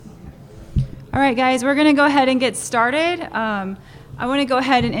All right, guys, we're going to go ahead and get started. I want to go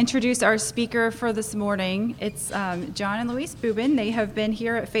ahead and introduce our speaker for this morning. It's John and Louise Boobin. They have been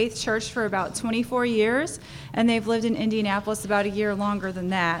here at Faith Church for about 24 years, and they've lived in Indianapolis about a year longer than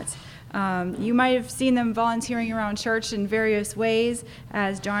that. You might have seen them volunteering around church in various ways,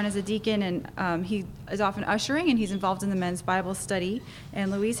 as John is a deacon, and he is often ushering, and he's involved in the men's Bible study.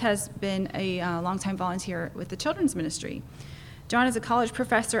 And Louise has been a longtime volunteer with the children's ministry. John is a college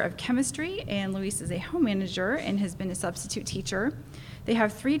professor of chemistry, and Louise is a home manager and has been a substitute teacher. They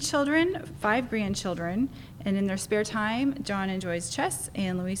have 3 children, 5 grandchildren, and in their spare time, John enjoys chess,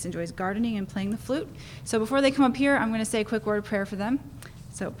 and Louise enjoys gardening and playing the flute. So before they come up here, I'm going to say a quick word of prayer for them.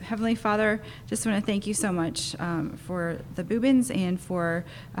 So Heavenly Father, just want to thank you so much for the Boobins and for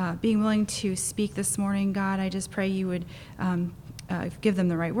being willing to speak this morning. God, I just pray you would give them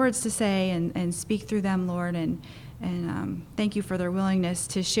the right words to say and speak through them, Lord, and thank you for their willingness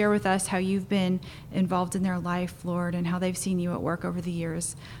to share with us how you've been involved in their life, Lord, and how they've seen you at work over the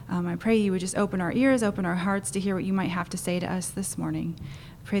years. I pray you would just open our ears, open our hearts to hear what you might have to say to us this morning.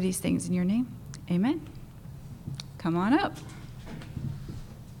 I pray these things in your name. Amen. Come on up.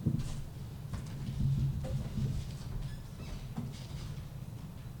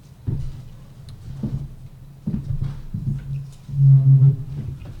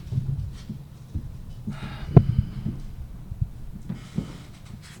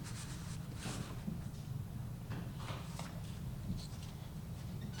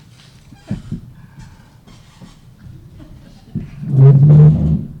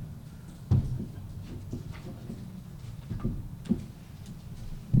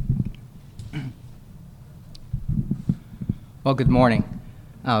 Well, good morning.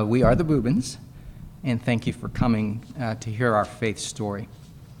 We are the Boobins, and thank you for coming to hear our faith story.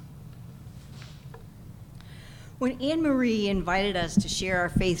 When Anne-Marie invited us to share our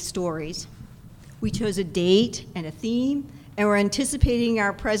faith stories, we chose a date and a theme, and were anticipating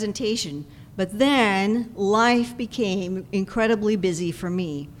our presentation, but then life became incredibly busy for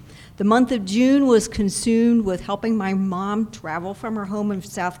me. The month of June was consumed with helping my mom travel from her home in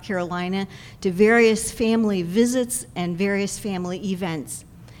South Carolina to various family visits and various family events.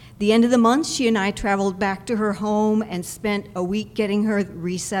 The end of the month, she and I traveled back to her home and spent a week getting her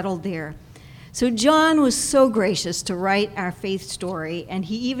resettled there. So John was so gracious to write our faith story, and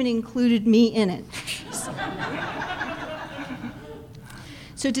he even included me in it.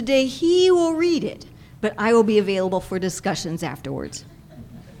 So today he will read it, but I will be available for discussions afterwards.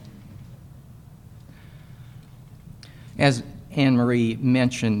 As Anne-Marie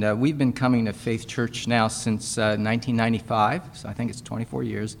mentioned, we've been coming to Faith Church now since 1995, so I think it's 24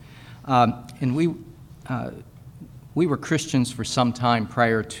 years. And we were Christians for some time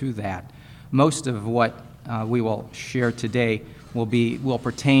prior to that. Most of what we will share today will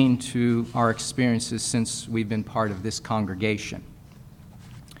pertain to our experiences since we've been part of this congregation.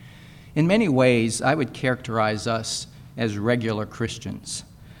 In many ways, I would characterize us as regular Christians.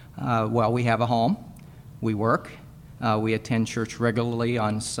 Well, we have a home, we work, we attend church regularly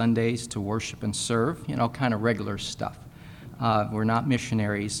on Sundays to worship and serve, kind of regular stuff. We're not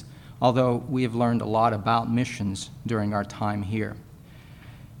missionaries, although we have learned a lot about missions during our time here.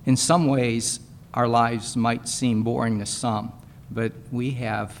 In some ways, our lives might seem boring to some, but we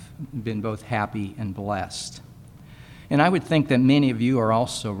have been both happy and blessed. And I would think that many of you are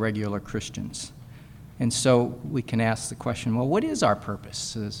also regular Christians. And so we can ask the question, well, what is our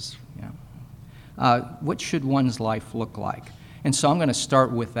purpose? What should one's life look like? And so I'm going to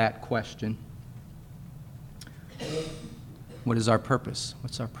start with that question. What is our purpose?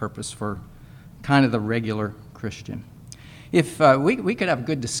 What's our purpose for kind of the regular Christian? If we could have a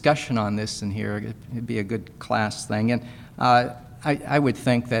good discussion on this in here, it'd be a good class thing. And I would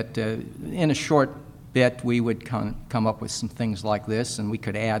think that in a short bit we would come up with some things like this, and we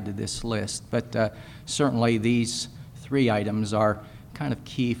could add to this list. But certainly these 3 items are kind of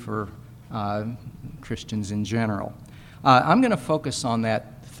key for Christians in general. I'm going to focus on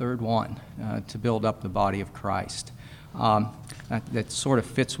that third one, to build up the body of Christ. That sort of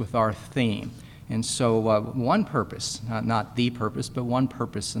fits with our theme. And so one purpose, not the purpose, but one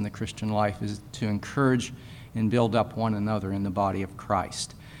purpose in the Christian life is to encourage and build up one another in the body of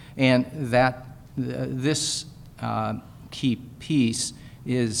Christ. And that this key piece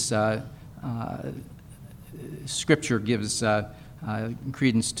is Scripture gives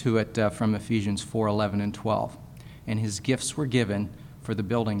credence to it from Ephesians 4:11 and 12. And his gifts were given for the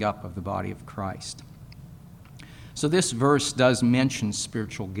building up of the body of Christ. So this verse does mention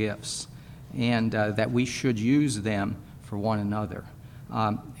spiritual gifts, and that we should use them for one another.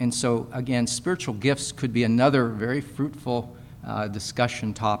 And so, again, spiritual gifts could be another very fruitful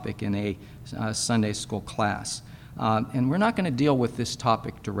discussion topic in a Sunday school class. And we're not going to deal with this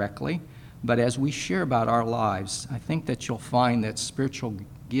topic directly, but as we share about our lives, I think that you'll find that spiritual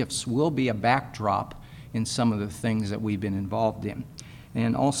gifts will be a backdrop in some of the things that we've been involved in.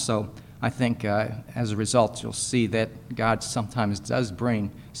 And also, I think as a result, you'll see that God sometimes does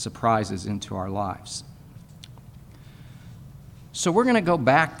bring surprises into our lives. So we're going to go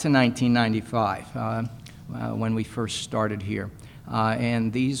back to 1995 when we first started here.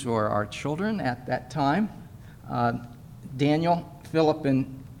 And these were our children at that time. Daniel, Philip,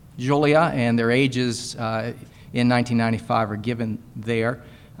 and Julia, and their ages in 1995 are given there.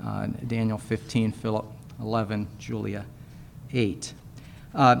 Daniel 15, Philip 11, Julia 8.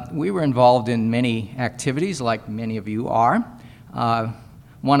 We were involved in many activities, like many of you are.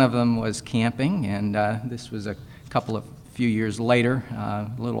 One of them was camping, and this was a few years later, a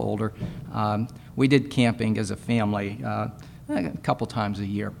little older. We did camping as a family a couple times a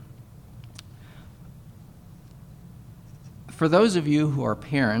year. For those of you who are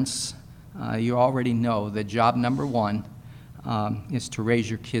parents, you already know that job number one is to raise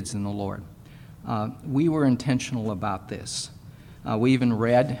your kids in the Lord. We were intentional about this. We even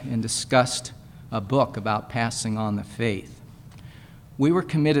read and discussed a book about passing on the faith. We were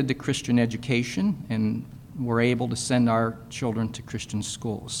committed to Christian education and were able to send our children to Christian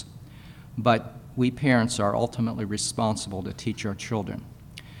schools. But we parents are ultimately responsible to teach our children.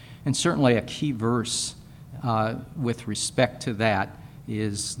 And certainly a key verse with respect to that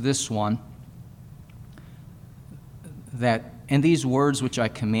is this one, and these words which I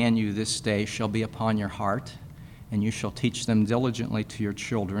command you this day shall be upon your heart, and you shall teach them diligently to your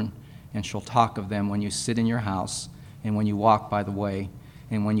children, and shall talk of them when you sit in your house, and when you walk by the way,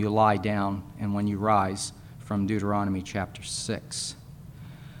 and when you lie down, and when you rise, from Deuteronomy chapter 6.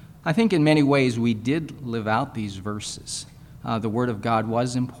 I think in many ways we did live out these verses. The Word of God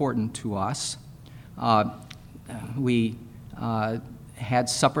was important to us. We had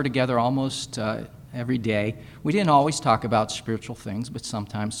supper together almost every day. We didn't always talk about spiritual things, but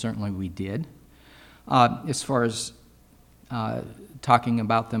sometimes certainly we did. As far as talking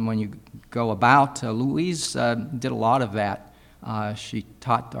about them when you go about, Louise did a lot of that. She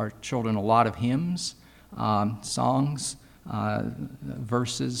taught our children a lot of hymns, songs,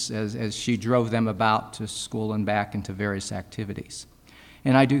 verses as she drove them about to school and back and to various activities.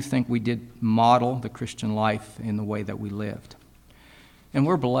 And I do think we did model the Christian life in the way that we lived. And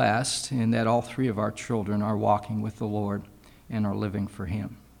we're blessed in that all three of our children are walking with the Lord and are living for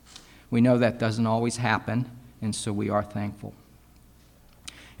Him. We know that doesn't always happen, and so we are thankful.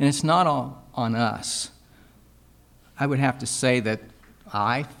 And it's not all on us. I would have to say that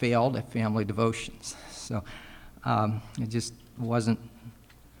I failed at family devotions. So it just wasn't.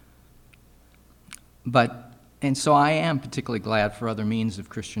 And so I am particularly glad for other means of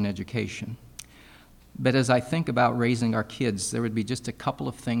Christian education. But as I think about raising our kids, there would be just a couple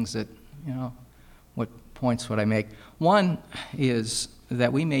of things that, what points would I make? One is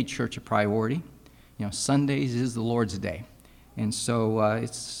that we made church a priority. Sundays is the Lord's Day. And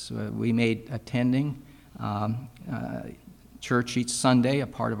so we made attending church each Sunday a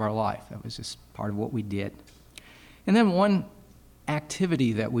part of our life. That was just part of what we did. And then one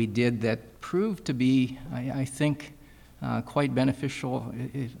activity that we did that proved to be, I think, quite beneficial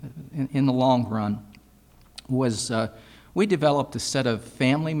in the long run was we developed a set of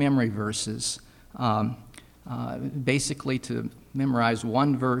family memory verses, basically to memorize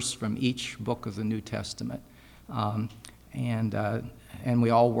one verse from each book of the New Testament. And we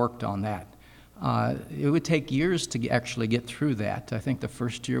all worked on that. It would take years to actually get through that. I think the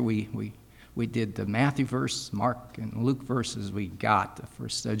first year we did the Matthew verse, Mark and Luke verses we got. The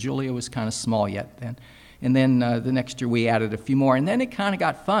first, Julia was kind of small yet then. And then the next year we added a few more. And then it kind of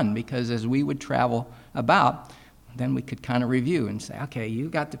got fun because as we would travel about, then we could kind of review and say, okay, you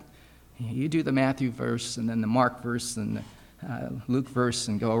do the Matthew verse and then the Mark verse and the Luke verse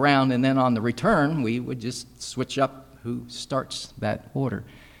and go around. And then on the return, we would just switch up who starts that order.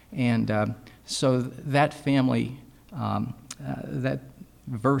 And so that family, that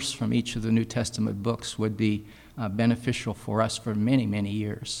verse from each of the New Testament books would be beneficial for us for many, many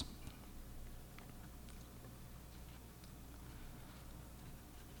years.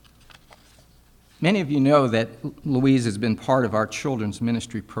 Many of you know that Louise has been part of our children's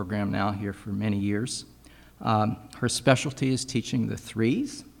ministry program now here for many years. Her specialty is teaching the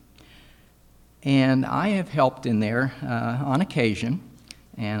threes, and I have helped in there on occasion,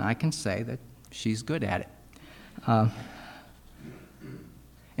 and I can say that she's good at it.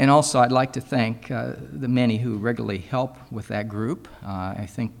 And also, I'd like to thank the many who regularly help with that group. I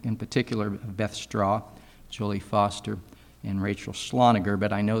think in particular Beth Straw, Julie Foster, and Rachel Schloniger,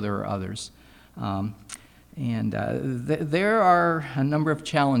 but I know there are others. There are a number of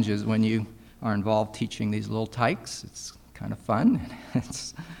challenges when you are involved teaching these little tykes. It's kind of fun.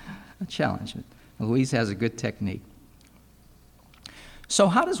 It's a challenge. Louise has a good technique. So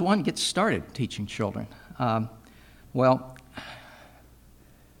how does one get started teaching children? Well,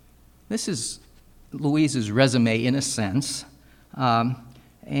 this is Louise's resume in a sense.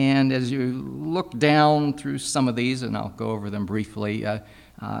 And as you look down through some of these, and I'll go over them briefly,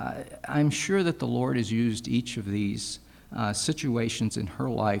 I'm sure that the Lord has used each of these situations in her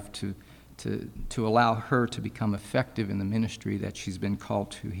life to allow her to become effective in the ministry that she's been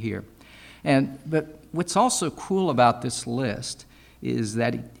called to here. But what's also cool about this list is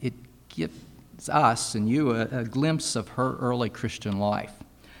that it gives us and you a glimpse of her early Christian life.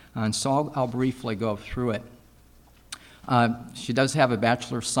 And so I'll briefly go through it. She does have a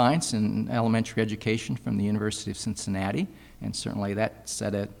Bachelor of Science in Elementary Education from the University of Cincinnati, and certainly that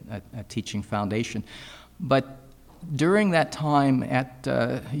set a teaching foundation. But during that time at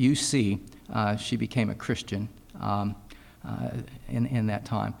UC, she became a Christian in that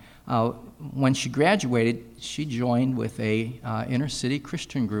time. When she graduated, she joined with a inner-city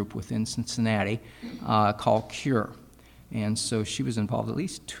Christian group within Cincinnati called Cure. And so she was involved at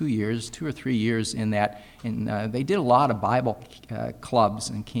least 2 or 3 years in that. And they did a lot of Bible clubs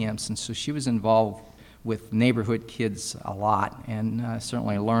and camps, and so she was involved with neighborhood kids a lot, and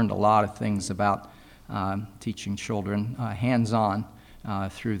certainly learned a lot of things about teaching children hands-on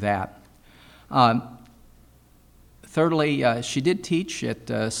through that. Thirdly, she did teach at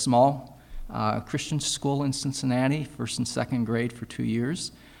a small Christian school in Cincinnati, first and second grade for 2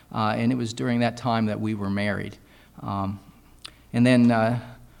 years, and it was during that time that we were married. And then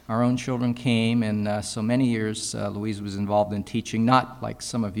our own children came, and so many years Louise was involved in teaching, not like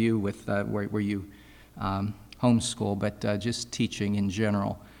some of you with where you homeschool, but just teaching in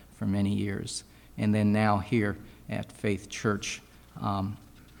general for many years. And then now here at Faith Church,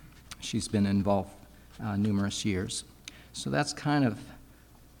 she's been involved numerous years. So that's kind of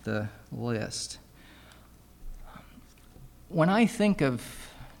the list. When I think of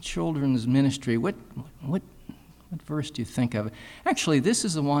children's ministry, what verse do you think of? Actually, this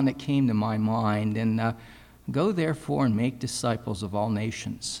is the one that came to my mind. And go therefore and make disciples of all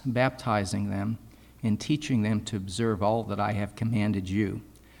nations, baptizing them and teaching them to observe all that I have commanded you,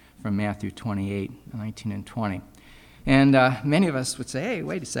 from Matthew 28:19 and 20. And many of us would say, hey,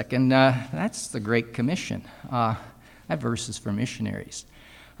 wait a second, that's the Great Commission. That verse is for missionaries.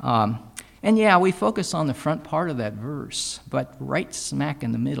 And yeah, we focus on the front part of that verse, but right smack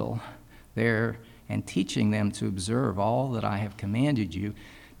in the middle there, and teaching them to observe all that I have commanded you,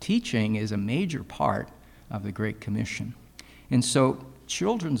 teaching is a major part of the Great Commission. And so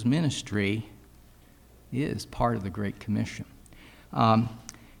children's ministry is part of the Great Commission.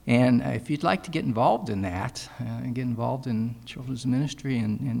 And if you'd like to get involved in that, get involved in children's ministry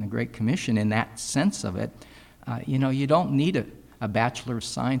and the Great Commission in that sense of it, you don't need a Bachelor of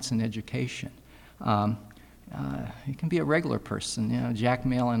Science in Education. You can be a regular person. Jack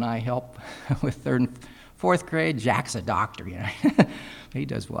Mail and I help with third and fourth grade. Jack's a doctor, he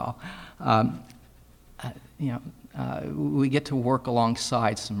does well. We get to work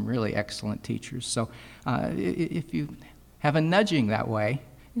alongside some really excellent teachers. So if you have a nudging that way,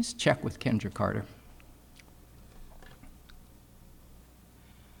 just check with Kendra Carter.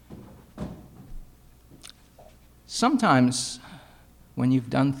 Sometimes when you've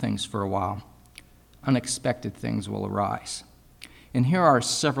done things for a while, unexpected things will arise. And here are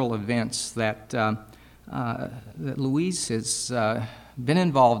several events that Louise has been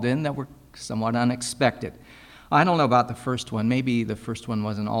involved in that were somewhat unexpected. I don't know about the first one. Maybe the first one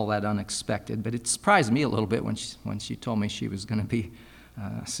wasn't all that unexpected, but it surprised me a little bit when she told me she was going to be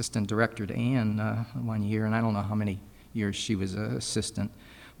assistant director to Ann 1 year, and I don't know how many years she was an assistant.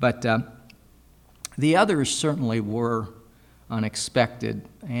 But the others certainly were unexpected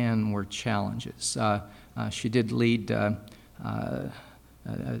and were challenges. She did lead a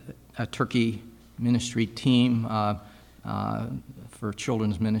Turkey ministry team for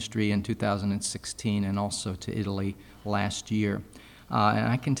children's ministry in 2016 and also to Italy last year. And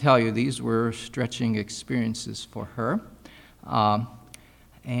I can tell you these were stretching experiences for her.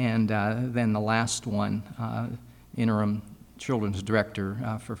 And then the last one, interim children's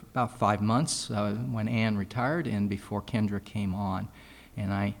director for about 5 months when Ann retired and before Kendra came on.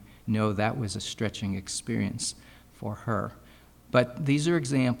 And I know that was a stretching experience for her. But these are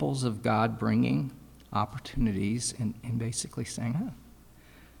examples of God bringing opportunities and basically saying,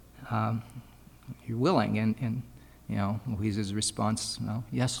 you're willing. And Louise's response, well,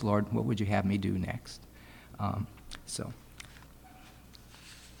 yes, Lord, what would you have me do next? So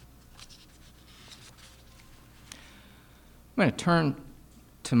going to turn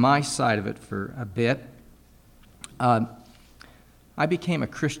to my side of it for a bit. I became a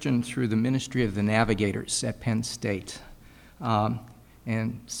Christian through the ministry of the Navigators at Penn State.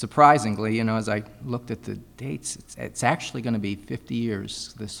 And surprisingly, as I looked at the dates, it's actually going to be 50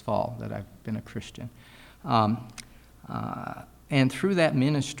 years this fall that I've been a Christian. And through that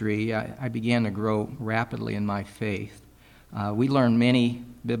ministry, I began to grow rapidly in my faith. We learned many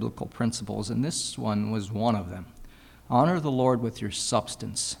biblical principles, and this one was one of them. Honor the Lord with your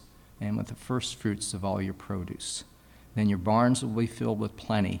substance and with the first fruits of all your produce. Then your barns will be filled with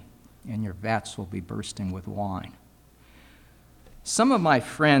plenty, and your vats will be bursting with wine. Some of my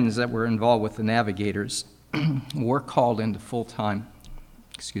friends that were involved with the Navigators were called into full-time,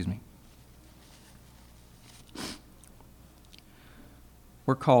 Christian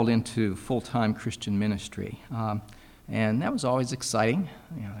ministry. And that was always exciting.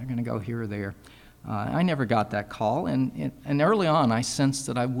 They're going to go here or there. I never got that call, and early on I sensed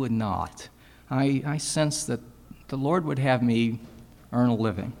that I would not. I sensed that the Lord would have me earn a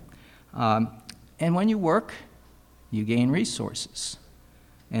living. And when you work, you gain resources.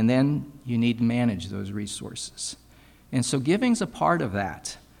 And then you need to manage those resources. And so giving's a part of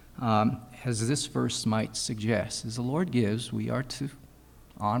that, as this verse might suggest. As the Lord gives, we are to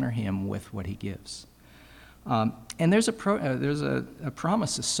honor him with what he gives. And there's a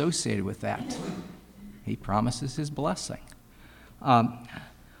promise associated with that. He promises his blessing.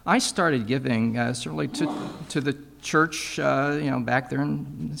 I started giving certainly to the church, back there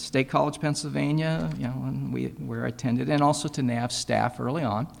in State College, Pennsylvania, where I attended, and also to NAV staff early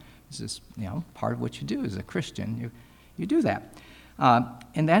on. This is, part of what you do as a Christian. You do that.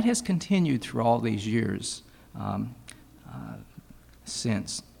 And that has continued through all these years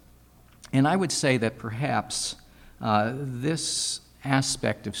since. And I would say that perhaps this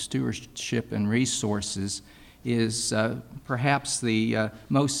aspect of stewardship and resources is perhaps the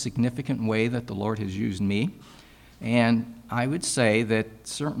most significant way that the Lord has used me. And I would say that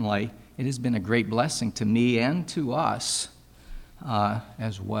certainly it has been a great blessing to me and to us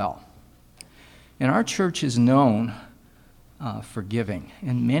as well. And our church is known for giving,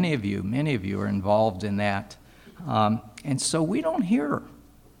 and many of you are involved in that. And so we don't hear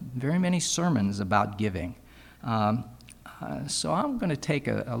very many sermons about giving. So I'm going to take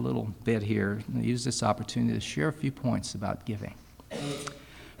a little bit here and use this opportunity to share a few points about giving.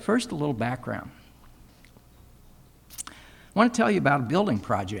 First, a little background. I want to tell you about a building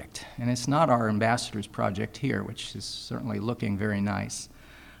project, and it's not our ambassador's project here, which is certainly looking very nice.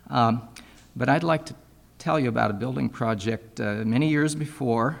 But I'd like to tell you about a building project many years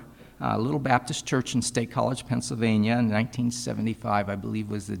before. A little Baptist church in State College, Pennsylvania, in 1975, I believe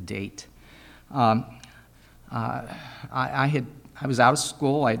was the date. I was out of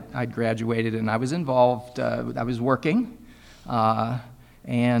school. I'd graduated, and I was involved. I was working,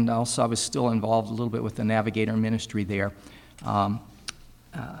 and also I was still involved a little bit with the Navigator ministry there.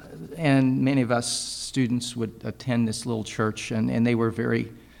 And many of us students would attend this little church, and they were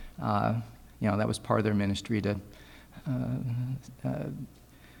very, that was part of their ministry to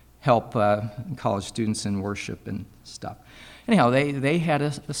help college students in worship and stuff. Anyhow, they had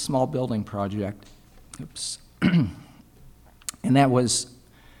a small building project. And that was,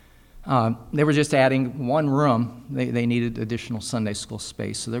 they were just adding one room. They needed additional Sunday school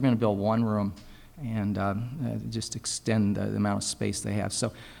space, so they're going to build one room and just extend the amount of space they have.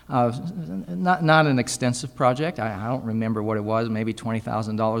 So not an extensive project. I don't remember what it was, maybe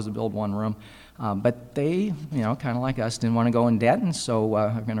 $20,000 to build one room. But they, kind of like us, didn't want to go in debt, and so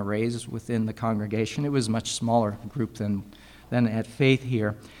are going to raise within the congregation. It was a much smaller group than at Faith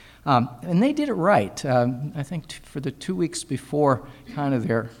here. And they did it right. I think for the 2 weeks before kind of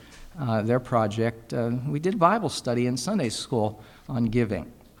their project, we did Bible study in Sunday school on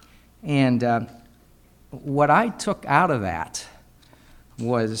giving. And what I took out of that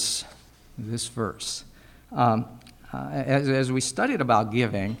was this verse. As we studied about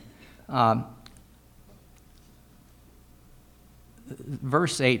giving,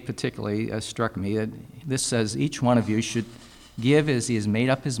 verse 8 particularly struck me. This says, each one of you should give as he has made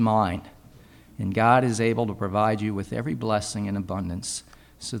up his mind, and God is able to provide you with every blessing in abundance,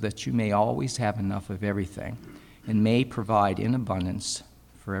 so that you may always have enough of everything, and may provide in abundance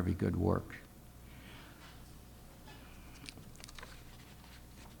for every good work.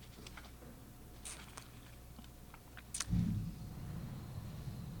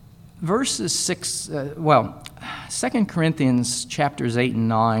 Verses 2 Corinthians chapters 8 and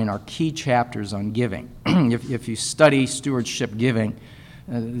 9 are key chapters on giving. If you study stewardship giving,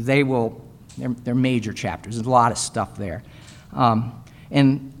 they're major chapters. There's a lot of stuff there.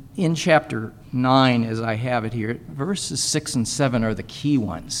 And In chapter 9, as I have it here, verses 6 and 7 are the key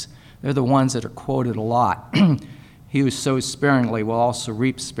ones. They're the ones that are quoted a lot. He who sows sparingly will also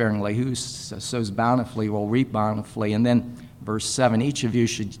reap sparingly. He who sows bountifully will reap bountifully. And then verse 7, each of you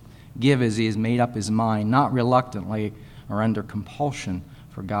should give as he has made up his mind, not reluctantly or under compulsion,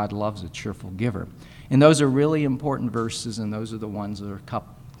 for God loves a cheerful giver. And those are really important verses, and those are the ones that are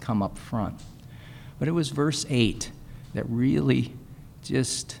come up front. But it was verse 8 that really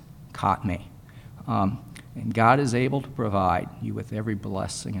just caught me. And God is able to provide you with every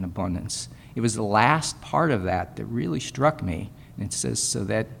blessing and abundance. It was the last part of that that really struck me. And it says, so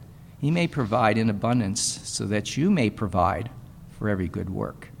that he may provide in abundance, so that you may provide for every good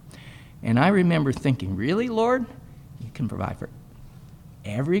work. And I remember thinking, really, Lord? You can provide for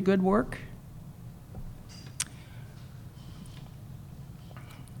every good work?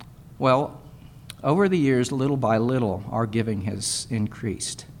 Well, over the years, little by little, our giving has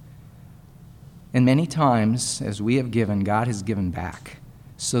increased. And many times, as we have given, God has given back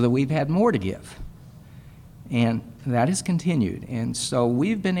so that we've had more to give. And that has continued. And so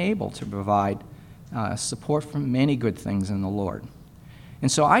we've been able to provide support for many good things in the Lord.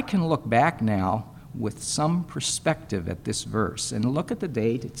 And so I can look back now with some perspective at this verse and look at the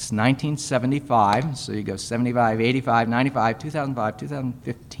date. It's 1975. So you go 75, 85, 95, 2005,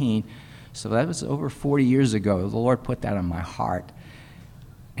 2015. So that was over 40 years ago. The Lord put that on my heart.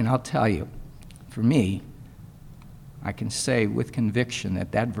 And I'll tell you, for me, I can say with conviction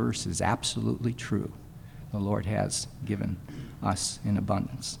that that verse is absolutely true. The Lord has given us in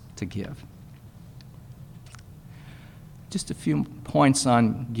abundance to give. Just a few points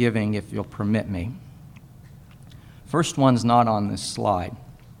on giving, if you'll permit me. First one's not on this slide.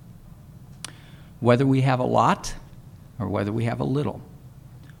 Whether we have a lot or whether we have a little,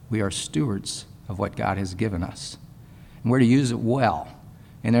 we are stewards of what God has given us. And we're to use it well.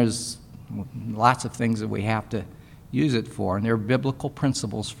 And there's lots of things that we have to use it for, and there are biblical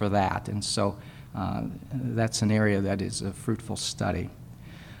principles for that. And so that's an area that is a fruitful study.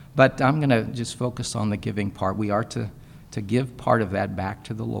 But I'm going to just focus on the giving part. We are to give part of that back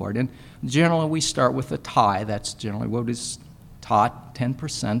to the Lord. And generally we start with a tithe. That's generally what is taught,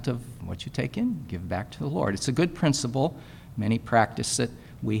 10% of what you take in, give back to the Lord. It's a good principle. Many practice it.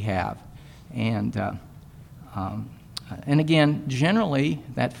 We have. And again, generally,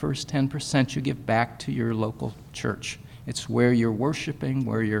 that first 10% you give back to your local church. It's where you're worshiping,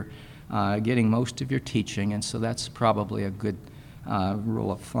 where you're getting most of your teaching, and so that's probably a good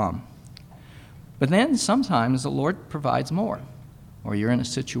rule of thumb. But then sometimes the Lord provides more, or you're in a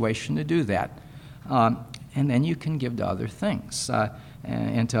situation to do that. And then you can give to other things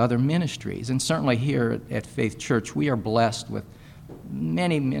and to other ministries. And certainly here at Faith Church, we are blessed with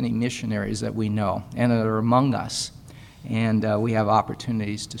many, many missionaries that we know and that are among us. And we have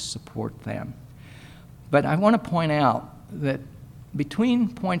opportunities to support them. But I want to point out that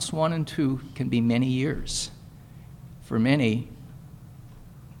between points 1 and 2 can be many years. For many,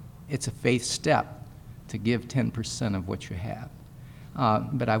 it's a faith step to give 10% of what you have.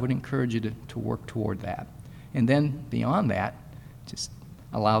 But I would encourage you to work toward that. And then beyond that, just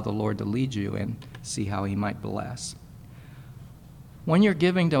allow the Lord to lead you and see how he might bless. When you're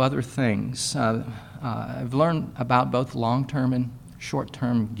giving to other things, I've learned about both long-term and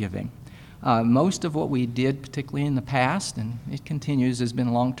short-term giving. Most of what we did, particularly in the past, and it continues, has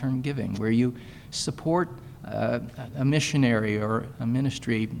been long-term giving, where you support a missionary or a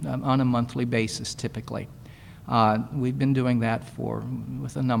ministry on a monthly basis, typically. We've been doing that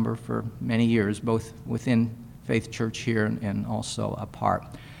with a number for many years, both within Faith Church here and also apart.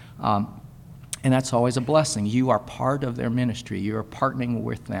 And that's always a blessing. You are part of their ministry. You are partnering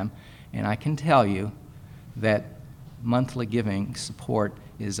with them. And I can tell you that monthly giving support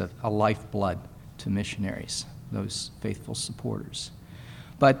is a lifeblood to missionaries, those faithful supporters.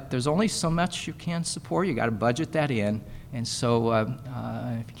 But there's only so much you can support. You got to budget that in. And so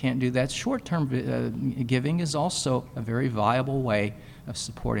if you can't do that, short-term giving is also a very viable way of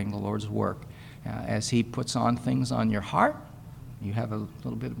supporting the Lord's work. As he puts on things on your heart, you have a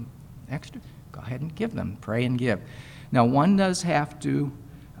little bit of extra, go ahead and give them. Pray and give. Now, one does have to,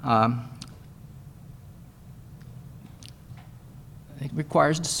 it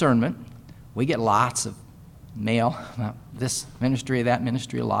requires discernment. We get lots of mail, this ministry, that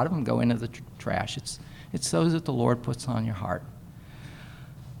ministry. A lot of them go into the trash. It's those that the Lord puts on your heart.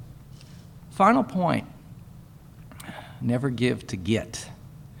 Final point, never give to get.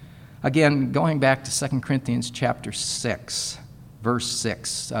 Again, going back to 2 Corinthians chapter 6, verse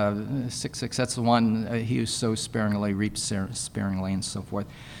 6, 6, that's the one, he who sows sparingly reaps sparingly, and so forth.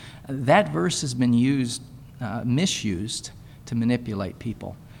 That verse has been misused to manipulate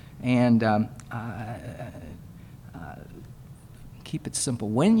people. And keep it simple.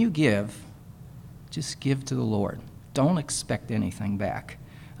 When you give, just give to the Lord. Don't expect anything back.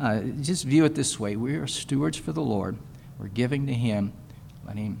 Just view it this way. We are stewards for the Lord. We're giving to Him.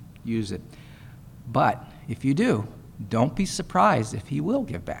 Let Him use it. But if you do, don't be surprised if He will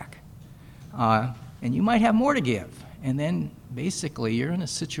give back. And you might have more to give. And then basically you're in a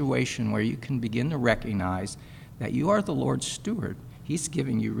situation where you can begin to recognize that you are the Lord's steward. He's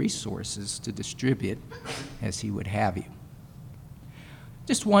giving you resources to distribute as He would have you.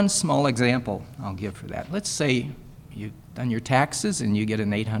 Just one small example I'll give for that. Let's say you've done your taxes and you get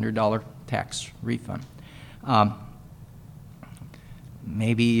an $800 tax refund.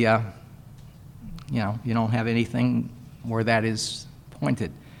 Maybe you don't have anything where that is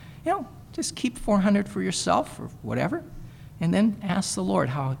pointed. Just keep $400 for yourself or whatever, and then ask the Lord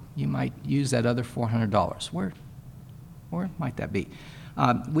how you might use that other $400. Where might that be?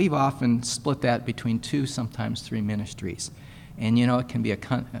 We've often split that between 2, sometimes 3 ministries. And, it can be a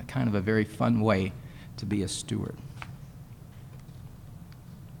kind of a very fun way to be a steward.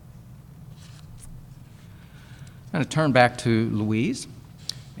 I'm going to turn back to Louise.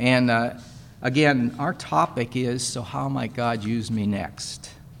 And, again, our topic is, so how might God use me next?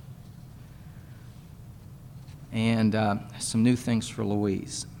 And some new things for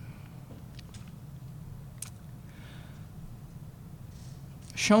Louise.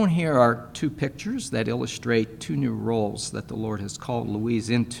 Shown here are 2 pictures that illustrate 2 new roles that the Lord has called Louise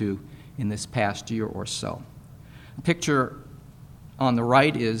into in this past year or so. The picture on the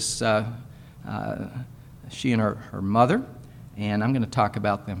right is she and her mother, and I'm going to talk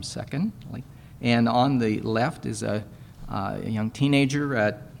about them secondly. And on the left is a young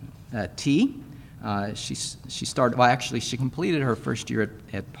teenager, T. She completed her first year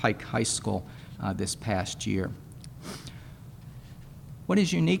at Pike High School this past year. What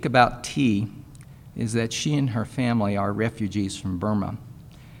is unique about T is that she and her family are refugees from Burma.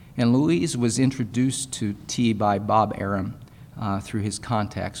 And Louise was introduced to T by Bob Aram through his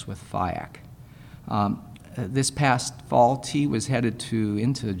contacts with FIAC. This past fall, T was headed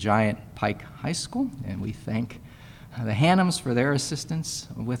into Giant Pike High School, and we thank the Hannums for their assistance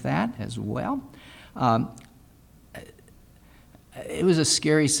with that as well. It was a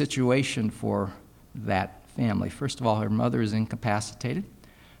scary situation for that family. First of all, her mother is incapacitated.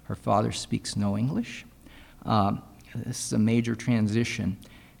 Her father speaks no English. This is a major transition.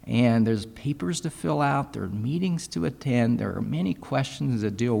 And there's papers to fill out. There are meetings to attend. There are many questions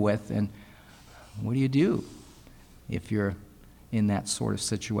to deal with. And what do you do if you're in that sort of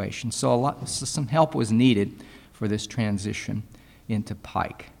situation? So some help was needed for this transition into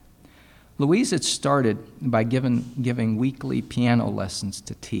Pike. Louise had started by giving weekly piano lessons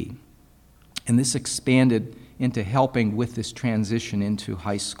to T. And this expanded into helping with this transition into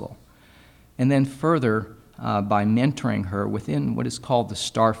high school. And then further, by mentoring her within what is called the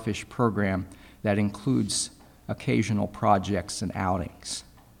Starfish program that includes occasional projects and outings.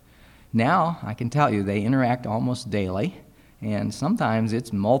 Now, I can tell you, they interact almost daily, and sometimes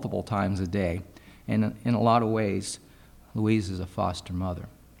it's multiple times a day. And in a lot of ways, Louise is a foster mother.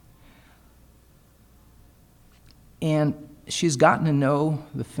 And she's gotten to know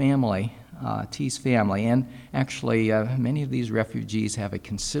the family, T's family, and actually many of these refugees have a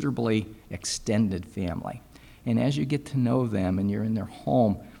considerably extended family. And as you get to know them and you're in their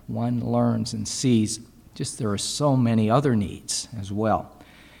home, one learns and sees just there are so many other needs as well.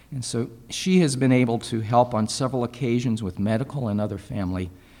 And so she has been able to help on several occasions with medical and other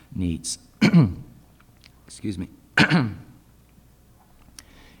family needs. Excuse me.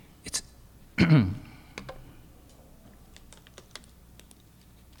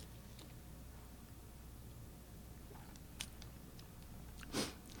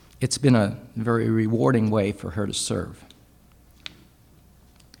 It's been a very rewarding way for her to serve.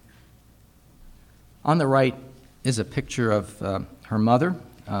 On the right is a picture of her mother.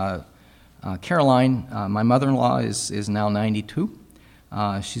 Caroline, my mother-in-law, is now 92.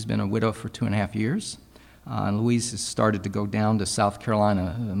 She's been a widow for 2.5 years. And Louise has started to go down to South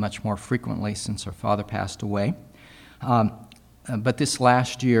Carolina much more frequently since her father passed away. But this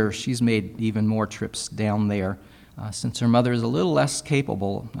last year, she's made even more trips down there since her mother is a little less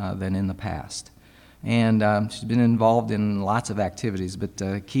capable than in the past. And she's been involved in lots of activities, but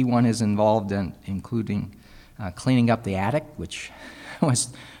the key one is involved in including cleaning up the attic, which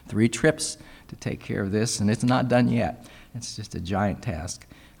was 3 trips to take care of this, and it's not done yet. It's just a giant task.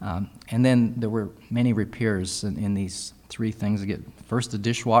 And then there were many repairs in these 3 things. First, the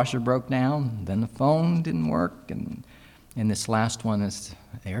dishwasher broke down, then the phone didn't work, and this last one is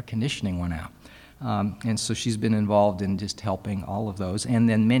the air conditioning went out. And so she's been involved in just helping all of those, and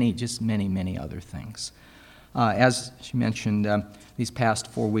then many other things. As she mentioned, these past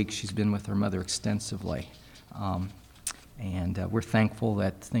 4 weeks she's been with her mother extensively. And we're thankful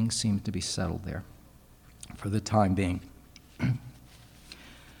that things seem to be settled there for the time being.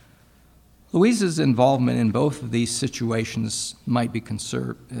 Louise's involvement in both of these situations might be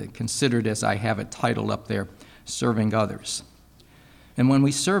considered, as I have it titled up there, serving others. And when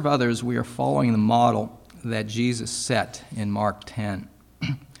we serve others, we are following the model that Jesus set in Mark 10.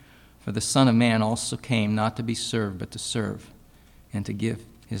 For the Son of Man also came not to be served, but to serve, and to give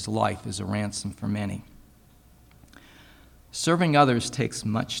his life as a ransom for many. Serving others takes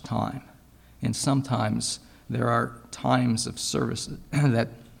much time, and sometimes there are times of service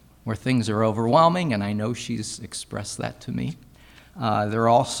where things are overwhelming, and I know she's expressed that to me. There are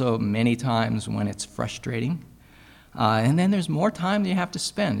also many times when it's frustrating, and then there's more time that you have to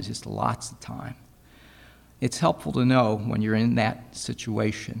spend. It's just lots of time. It's helpful to know when you're in that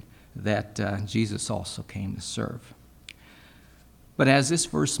situation that Jesus also came to serve. But as this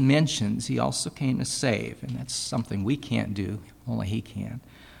verse mentions, he also came to save, and that's something we can't do, only he can.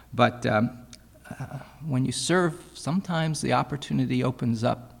 But when you serve, sometimes the opportunity opens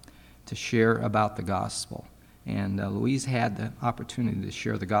up to share about the gospel. And Louise had the opportunity to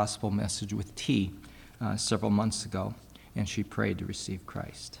share the gospel message with T several months ago, and she prayed to receive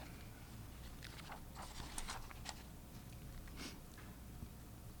Christ.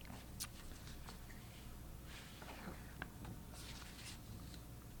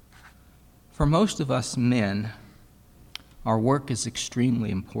 For most of us men, our work is extremely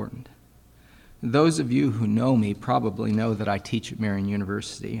important. Those of you who know me probably know that I teach at Marian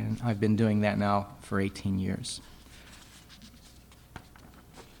University, and I've been doing that now for 18 years.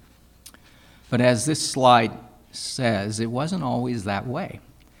 But as this slide says, it wasn't always that way.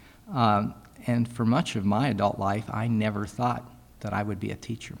 And for much of my adult life, I never thought that I would be a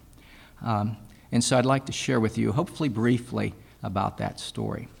teacher. And so I'd like to share with you, hopefully briefly, about that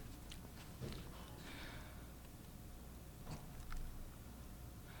story.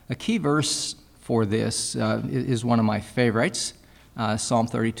 A key verse for this is one of my favorites, Psalm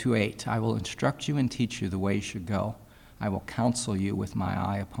 32:8. I will instruct you and teach you the way you should go. I will counsel you with my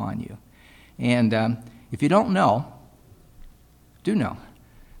eye upon you. And if you don't know, do know.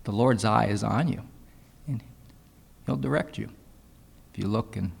 The Lord's eye is on you, and he'll direct you if you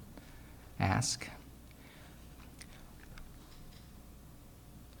look and ask.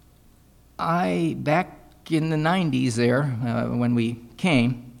 Back in the 90s there, when we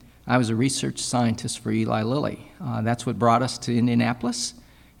came, I was a research scientist for Eli Lilly. That's what brought us to Indianapolis,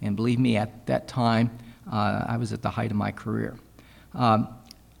 and believe me, at that time, I was at the height of my career.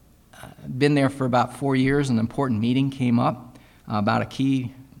 Been there for about 4 years. An important meeting came up about a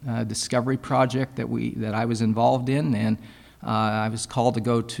key discovery project that I was involved in, and I was called to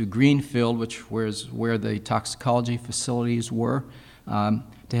go to Greenfield, which was where the toxicology facilities were, to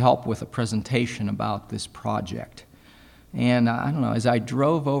help with a presentation about this project. And I don't know, as I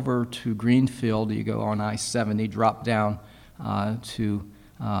drove over to Greenfield, you go on I-70, drop down to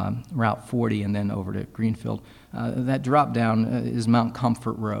Route 40 and then over to Greenfield. That drop down is Mount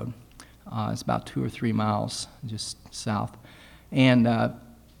Comfort Road. It's about 2 or 3 miles just south. And I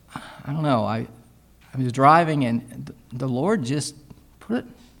don't know, I was driving and the Lord just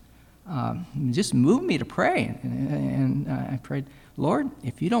just moved me to pray. And I prayed, Lord,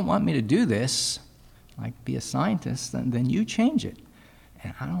 if you don't want me to do this, like be a scientist, then you change it.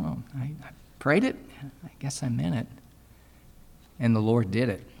 And I don't know, I prayed it, I guess I meant it. And the Lord did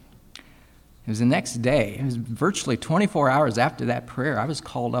it. It was the next day. It was virtually 24 hours after that prayer. I was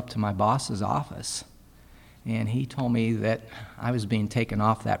called up to my boss's office, and he told me that I was being taken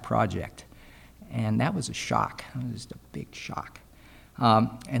off that project. And that was a shock. It was just a big shock.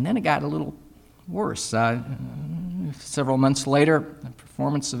 And then it got a little worse. Several months later, the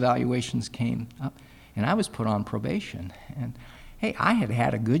performance evaluations came up, and I was put on probation. And, hey, I had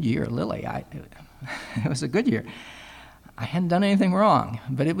had a good year at Lilly. It was a good year. I hadn't done anything wrong,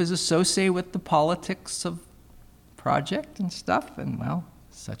 but it was associated with the politics of project and stuff, and, well,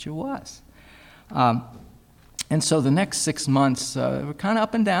 such it was. And so the next 6 months were kind of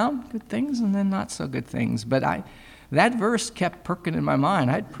up and down, good things, and then not so good things. But that verse kept perking in my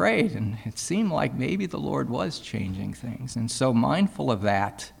mind. I'd prayed, and it seemed like maybe the Lord was changing things. And so mindful of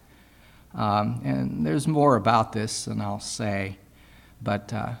that, and there's more about this than I'll say,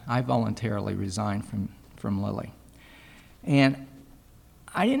 but I voluntarily resigned from Lilly. And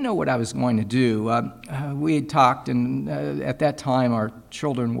I didn't know what I was going to do. We had talked, and at that time our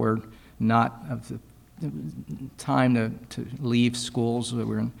children were not of the time to leave schools. We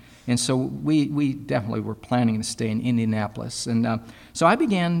were And so we definitely were planning to stay in Indianapolis. And so I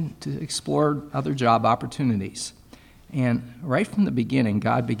began to explore other job opportunities. And right from the beginning,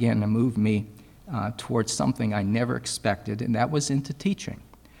 God began to move me towards something I never expected, and that was into teaching.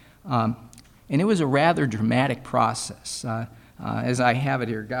 And it was a rather dramatic process. As I have it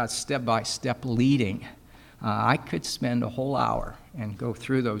here, God's step-by-step leading. I could spend a whole hour and go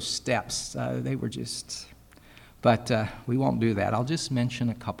through those steps. They were just... But we won't do that. I'll just mention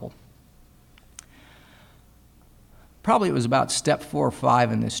a couple. Probably it was about step 4 or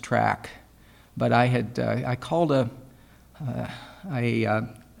 5 in this track, but I called a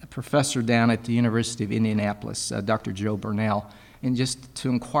professor down at the University of Indianapolis, Dr. Joe Burnell, and just to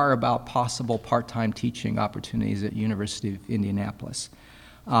inquire about possible part-time teaching opportunities at University of Indianapolis.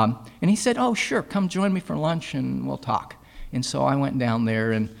 And he said, "Oh, sure, come join me for lunch and we'll talk." And so I went down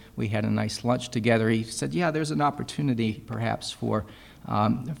there and we had a nice lunch together. He said, "Yeah, there's an opportunity perhaps for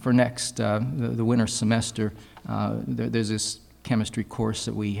next the winter semester. There's this chemistry course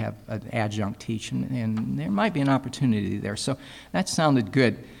that we have an adjunct teach, and there might be an opportunity there." So that sounded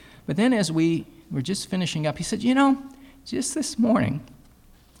good. But then as we were just finishing up, he said, "You know, just this morning,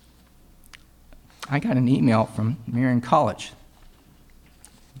 I got an email from Marian College.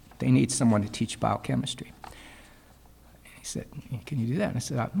 They need someone to teach biochemistry." He said, "Can you do that?" And I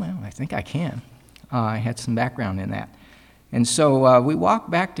said, "Well, I think I can." I had some background in that. And so we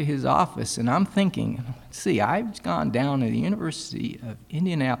walked back to his office, and I'm thinking, see, I've gone down to the University of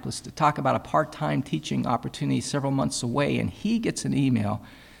Indianapolis to talk about a part-time teaching opportunity several months away, and he gets an email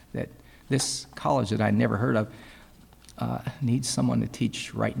that this college that I'd never heard of needs someone to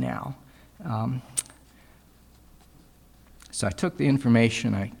teach right now. So I took the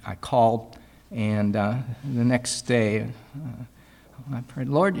information, I called, and the next day I prayed,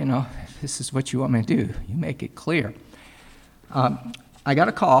 "Lord, you know, if this is what you want me to do, you make it clear." I got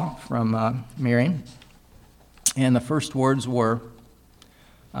a call from Marian, and the first words were,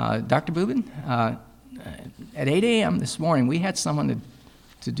 "Dr. Boobin, at 8 a.m. this morning, we had someone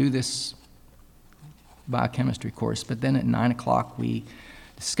to do this biochemistry course, but then at 9 o'clock we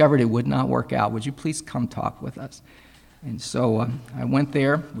discovered it would not work out. Would you please come talk with us?" And so I went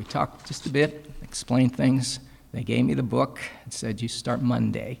there. We talked just a bit, explained things. They gave me the book and said, "You start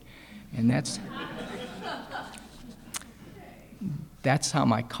Monday." And that's how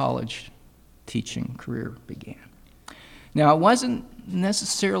my college teaching career began. Now, it wasn't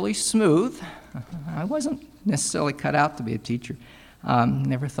necessarily smooth. I wasn't necessarily cut out to be a teacher.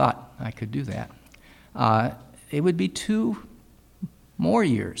 Never thought I could do that. It would be 2+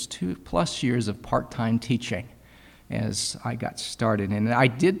 years of part-time teaching as I got started. And I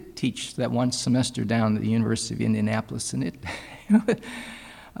did teach that one semester down at the University of Indianapolis, and it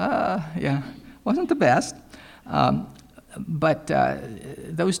wasn't the best. But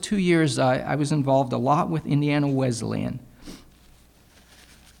those 2 years, I was involved a lot with Indiana Wesleyan.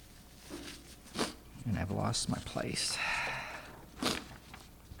 And I've lost my place.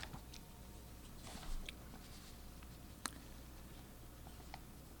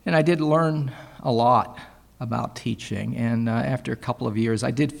 And I did learn a lot about teaching, and after a couple of years, I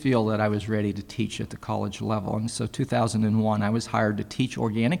did feel that I was ready to teach at the college level. And so 2001, I was hired to teach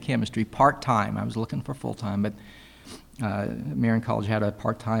organic chemistry part-time. I was looking for full-time, but Marian College had a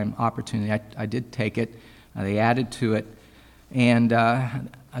part-time opportunity. I did take it. They added to it. And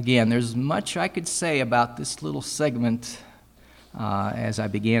again, there's much I could say about this little segment as I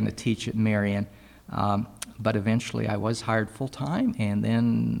began to teach at Marian. But eventually I was hired full-time, and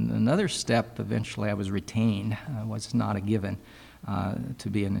then another step, eventually I was retained. It was not a given to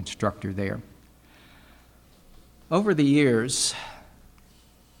be an instructor there. Over the years,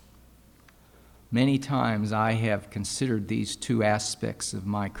 many times I have considered these two aspects of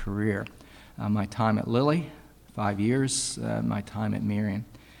my career. My time at Lilly, 5 years, my time at Marian.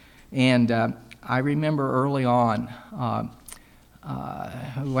 And I remember early on,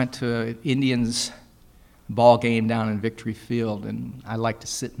 I went to Indians ball game down in Victory Field, and I like to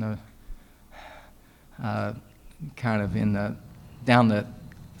sit in down the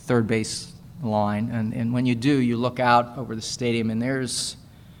third base line, and when you do, you look out over the stadium, and there's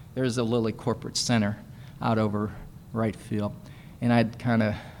the Lilly Corporate Center out over right field, and I'd kind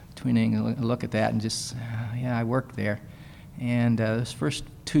of look at that and just, I worked there. And those first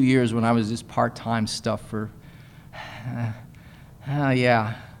 2 years when I was just part-time stuff for,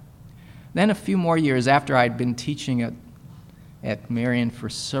 Then a few more years after I'd been teaching at Marian for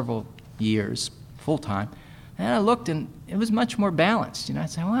several years, full-time, and I looked and it was much more balanced. I'd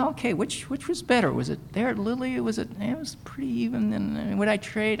say, well, okay, which was better? Was it there at Lilly? It was pretty even. And would I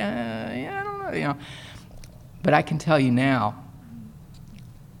trade? I don't know. But I can tell you now,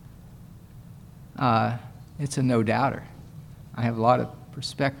 it's a no-doubter. I have a lot of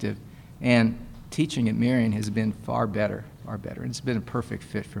perspective, and teaching at Marion has been far better, far better. It's been a perfect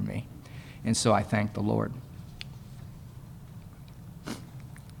fit for me, and so I thank the Lord.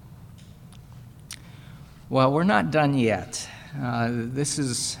 Well, we're not done yet. This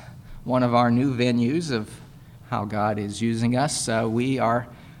is one of our new venues of how God is using us. We are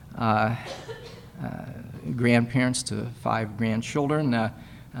grandparents to 5 grandchildren.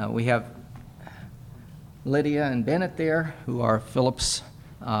 We have Lydia and Bennett there, who are Philip's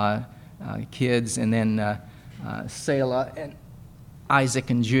kids, and then Selah and Isaac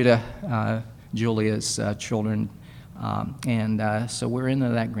and Judah, Julia's children. So we're into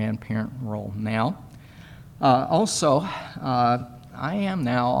that grandparent role now. Also, I am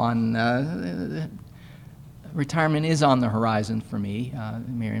now on, retirement is on the horizon for me,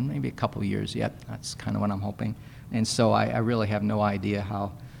 Marion, maybe a couple years yet. That's kind of what I'm hoping. And so I really have no idea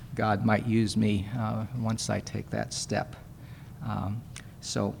how God might use me once I take that step.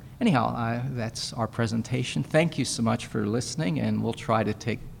 So anyhow, that's our presentation. Thank you so much for listening, and we'll try to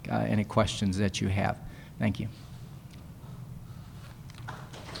take any questions that you have. Thank you.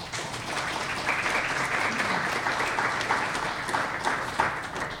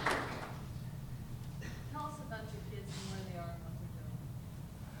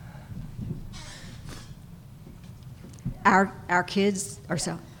 Our kids are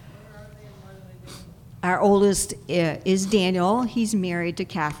so. Our oldest is Daniel. He's married to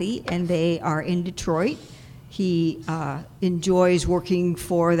Kathy, and they are in Detroit. He enjoys working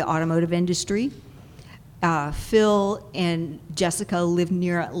for the automotive industry. Phil and Jessica live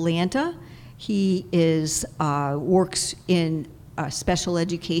near Atlanta. He works in special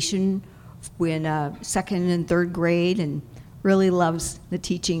education in second and third grade, and really loves the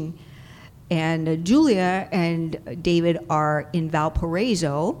teaching. And Julia and David are in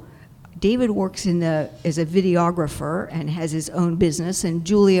Valparaiso. David works as a videographer and has his own business, and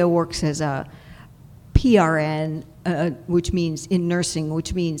Julia works as a PRN, which means in nursing,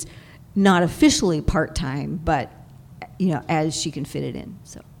 which means not officially part-time, but as she can fit it in.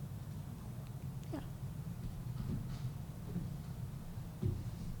 So, yeah.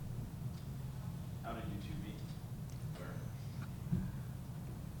 How did you two meet?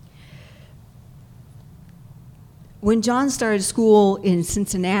 When John started school in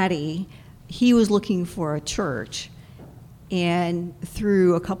Cincinnati, he was looking for a church, and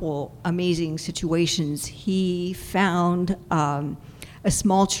through a couple amazing situations, he found a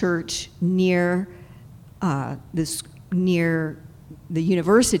small church near the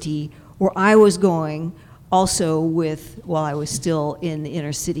university where I was going, also while I was still in the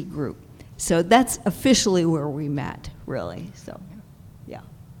inner city group. So that's officially where we met, really. So, yeah.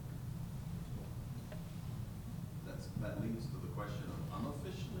 That leads to the question of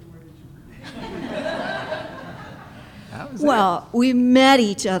unofficially, where did you meet? Well, we met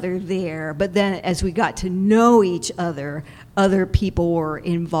each other there, but then as we got to know each other people were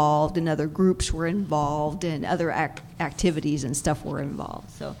involved, and other groups were involved, and other activities and stuff were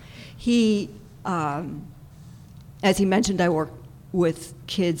involved. So he, as he mentioned, I work with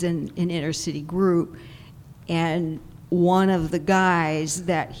kids in inner city group, and one of the guys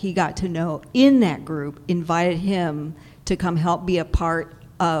that he got to know in that group invited him to come help be a part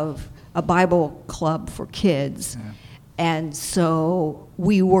of a Bible club for kids. Yeah. And so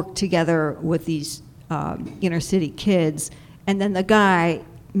we worked together with these inner city kids, and then the guy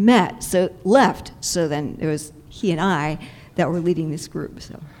left. So then it was he and I that were leading this group.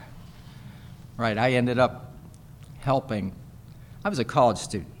 So. Right, I ended up helping. I was a college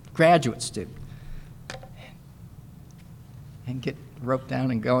student, graduate student, and get roped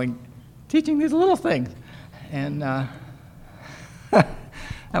down and going, teaching these little things. And that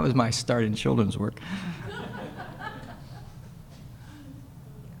was my start in children's work.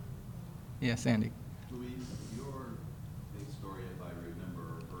 Yes, Andy. Louise, your big story, if I remember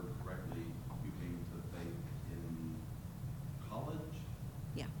or heard correctly, you came to faith in college?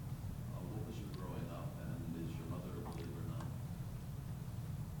 Yeah. What was your growing up, and is your mother a believer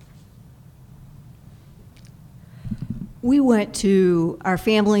now? Our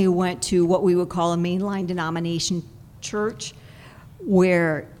family went to what we would call a mainline denomination church,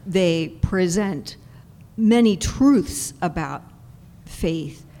 where they present many truths about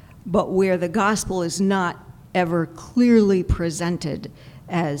faith, but where the gospel is not ever clearly presented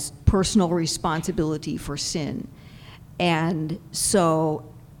as personal responsibility for sin. And so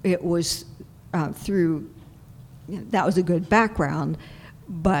it was that was a good background,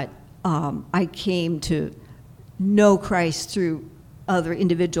 but I came to know Christ through other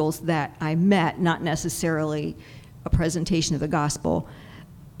individuals that I met, not necessarily a presentation of the gospel.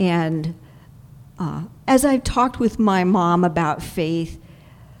 And as I've talked with my mom about faith,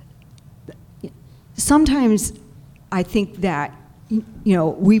 sometimes I think that,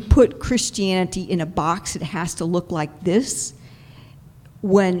 we put Christianity in a box. It has to look like this,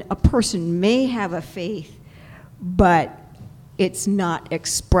 when a person may have a faith, but it's not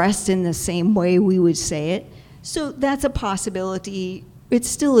expressed in the same way we would say it. So that's a possibility. It's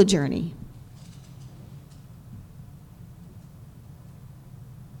still a journey.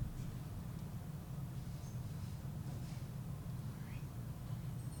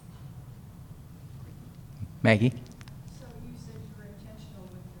 Maggie? So you said you were intentional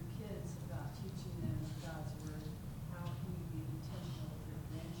with your kids about teaching them God's Word. How can you be intentional with your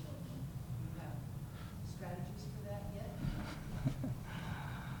grandchildren? Do you have strategies for that yet?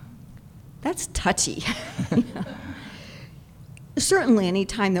 That's touchy. Certainly, any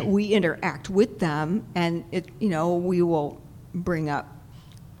time that we interact with them, and we will bring up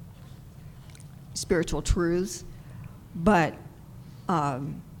spiritual truths, but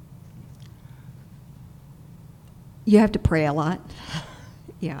you have to pray a lot.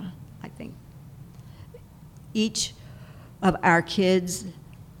 Yeah, I think each of our kids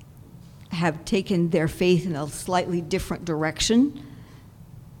have taken their faith in a slightly different direction.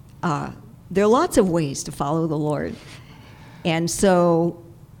 There are lots of ways to follow the Lord. And so,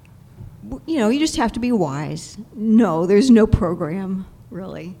 you just have to be wise. No, there's no program,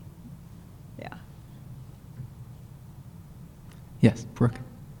 really. Yeah. Yes, Brooke?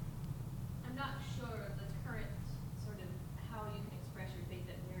 I'm not sure of the current sort of how you can express your faith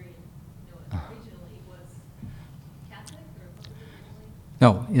at Marian, originally was Catholic, or what was it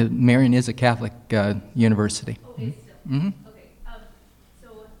originally? No, Marian is a Catholic university. Oh, it is still? Mm-hmm. Okay,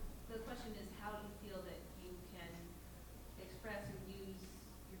 so the question is, how do you feel that you can express or use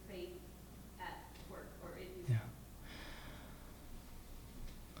your faith at work, or if you... Yeah.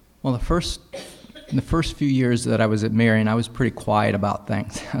 Well, in the first few years that I was at Marian, I was pretty quiet about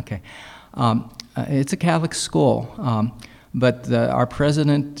things. Okay, it's a Catholic school, but our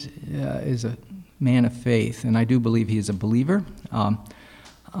president is a man of faith, and I do believe he is a believer.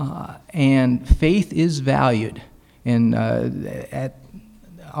 And faith is valued. And at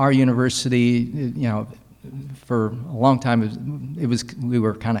our university, for a long time, we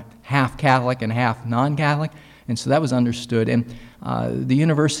were kind of half Catholic and half non-Catholic, and so that was understood. And the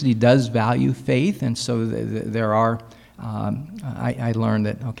university does value faith, and so there are. I learned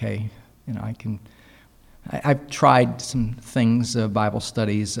that I've tried some things, Bible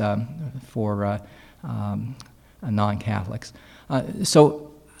studies for non-Catholics.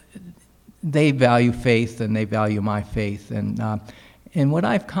 So they value faith, and they value my faith, and what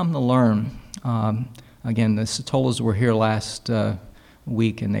I've come to learn. Again, the Satolas were here last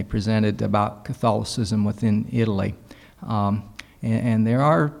week, and they presented about Catholicism within Italy. And there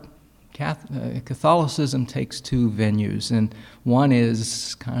are, Catholicism takes two venues, and one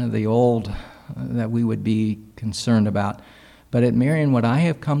is kind of the old that we would be concerned about. But at Marian, what I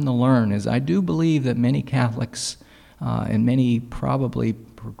have come to learn is I do believe that many Catholics, and many probably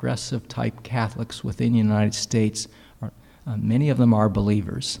progressive type Catholics within the United States, many of them are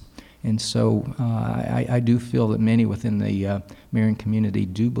believers. And so I do feel that many within the Marian community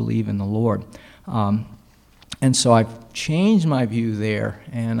do believe in the Lord. And so I've changed my view there,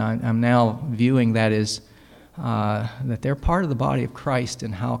 and I'm now viewing that as that they're part of the body of Christ,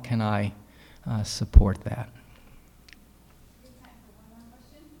 and how can I support that?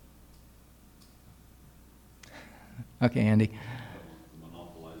 Okay, Andy.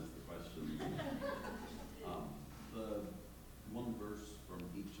 Monopolize the question. The one verse from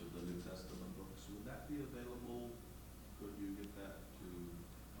each of the New Testament books, would that be available? Could you get that to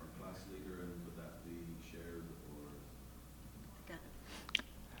our class leader, and would that be shared, or?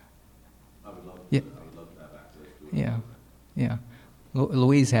 I would love to have access to it. Yeah.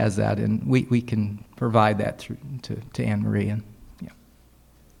 Louise has that, and we can provide that through to Anne Marie. And